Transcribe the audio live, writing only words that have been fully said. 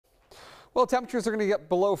Well, temperatures are going to get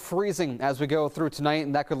below freezing as we go through tonight,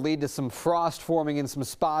 and that could lead to some frost forming in some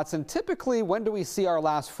spots. And typically, when do we see our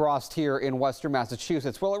last frost here in western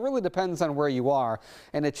Massachusetts? Well, it really depends on where you are,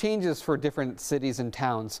 and it changes for different cities and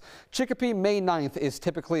towns. Chicopee, May 9th is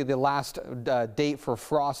typically the last date for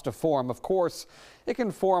frost to form. Of course, it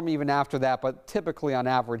can form even after that, but typically on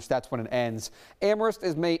average, that's when it ends. Amherst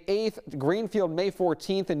is May 8th, Greenfield May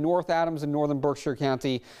 14th, and North Adams in northern Berkshire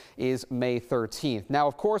County is May 13th. Now,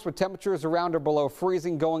 of course, with temperatures around or below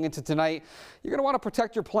freezing going into tonight, you're going to want to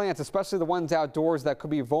protect your plants, especially the ones outdoors that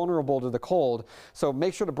could be vulnerable to the cold. So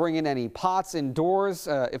make sure to bring in any pots indoors.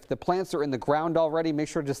 If the plants are in the ground already, make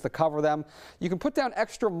sure just to cover them. You can put down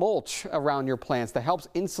extra mulch around your plants that helps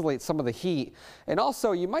insulate some of the heat. And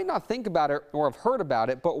also, you might not think about it or have heard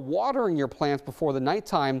about it, but watering your plants before the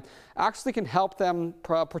nighttime actually can help them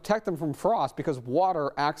protect them from frost, because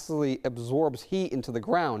water actually absorbs heat into the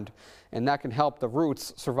ground, and that can help the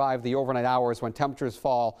roots survive the overnight hours when temperatures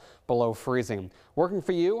fall below freezing. Working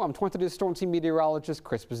for you, I'm 22 Storm Team Meteorologist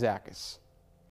Bouzakis.